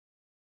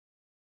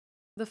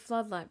The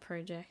Floodlight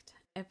Project,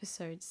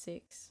 Episode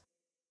 6.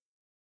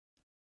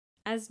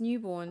 As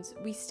newborns,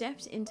 we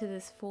stepped into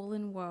this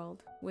fallen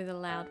world with a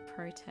loud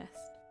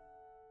protest.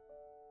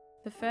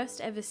 The first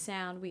ever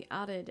sound we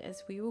uttered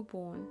as we were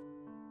born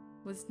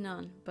was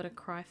none but a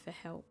cry for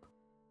help.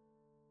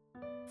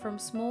 From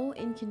small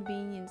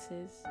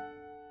inconveniences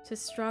to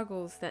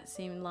struggles that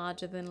seemed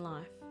larger than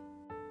life,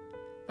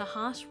 the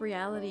harsh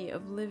reality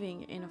of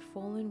living in a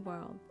fallen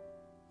world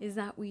is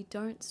that we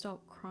don't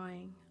stop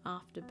crying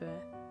after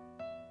birth.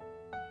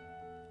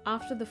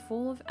 After the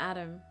fall of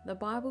Adam, the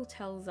Bible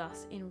tells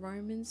us in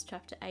Romans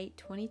chapter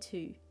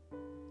 8:22,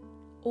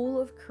 all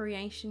of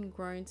creation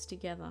groans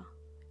together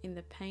in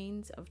the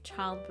pains of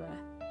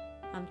childbirth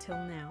until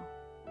now.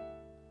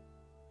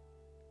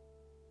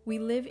 We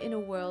live in a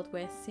world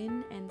where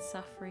sin and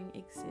suffering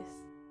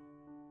exist,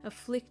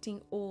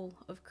 afflicting all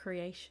of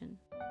creation.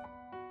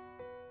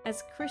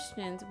 As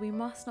Christians, we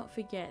must not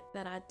forget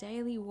that our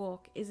daily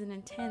walk is an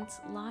intense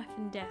life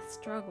and death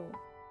struggle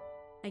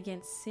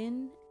against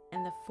sin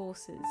and the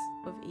forces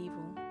of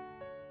evil.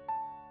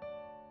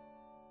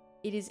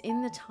 It is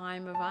in the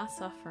time of our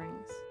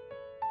sufferings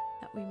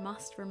that we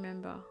must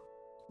remember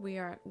we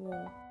are at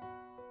war.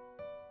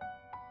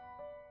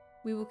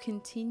 We will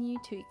continue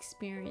to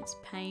experience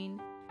pain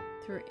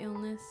through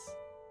illness,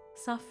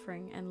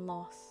 suffering, and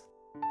loss,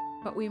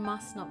 but we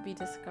must not be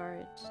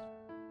discouraged,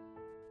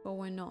 for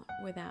we're not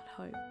without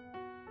hope.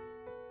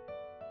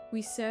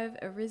 We serve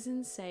a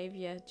risen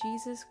Saviour,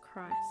 Jesus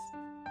Christ,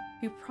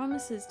 who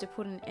promises to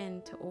put an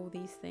end to all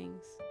these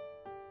things.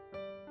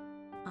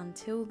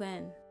 Until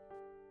then,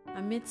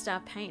 amidst our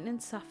pain and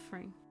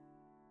suffering,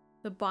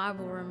 the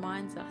Bible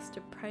reminds us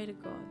to pray to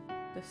God,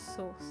 the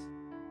source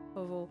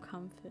of all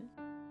comfort.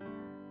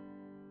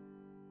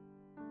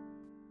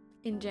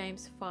 In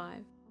James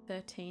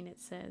 5:13 it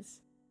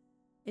says,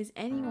 "Is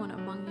anyone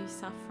among you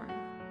suffering?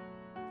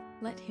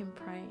 Let him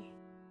pray."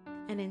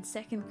 And in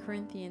 2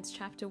 Corinthians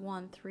chapter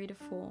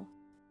 1:3-4,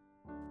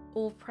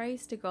 all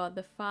praise to God,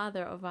 the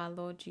Father of our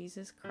Lord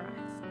Jesus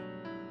Christ.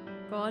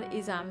 God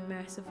is our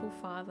merciful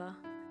Father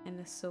and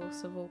the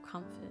source of all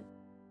comfort.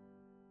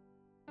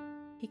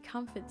 He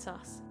comforts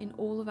us in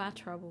all of our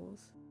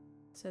troubles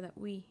so that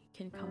we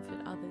can comfort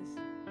others.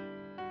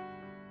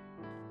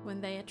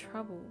 When they are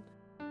troubled,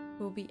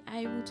 we'll be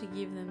able to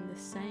give them the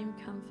same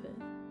comfort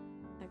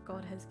that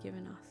God has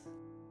given us.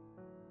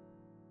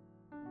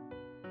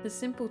 The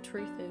simple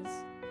truth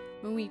is,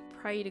 when we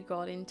pray to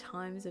God in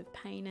times of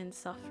pain and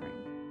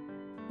suffering,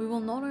 we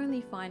will not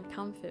only find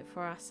comfort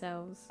for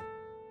ourselves,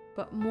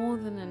 but more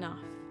than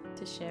enough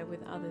to share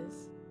with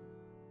others.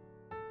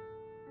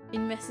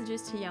 In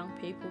Messages to Young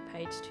People,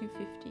 page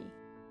 250,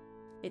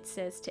 it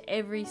says, "To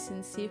every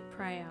sincere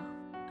prayer,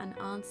 an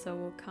answer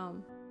will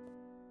come.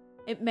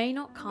 It may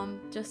not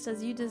come just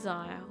as you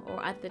desire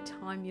or at the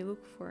time you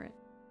look for it,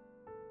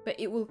 but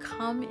it will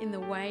come in the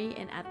way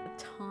and at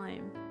the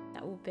time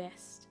that will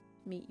best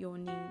meet your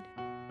need."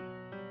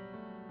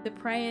 The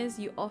prayers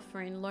you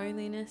offer in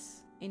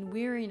loneliness, in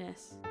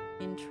weariness,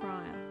 in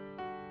trial,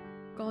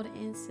 God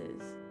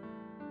answers,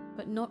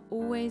 but not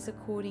always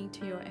according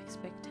to your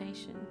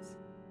expectations,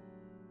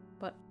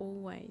 but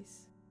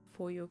always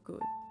for your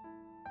good.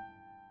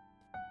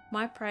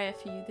 My prayer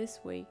for you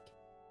this week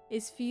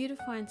is for you to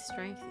find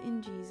strength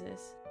in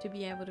Jesus to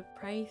be able to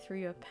pray through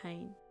your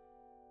pain,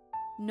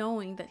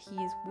 knowing that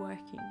He is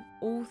working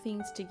all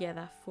things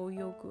together for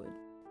your good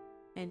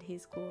and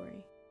His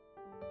glory.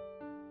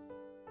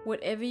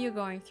 Whatever you're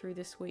going through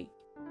this week,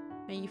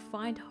 may you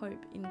find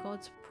hope in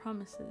God's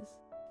promises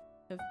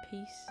of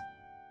peace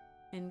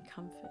and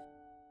comfort.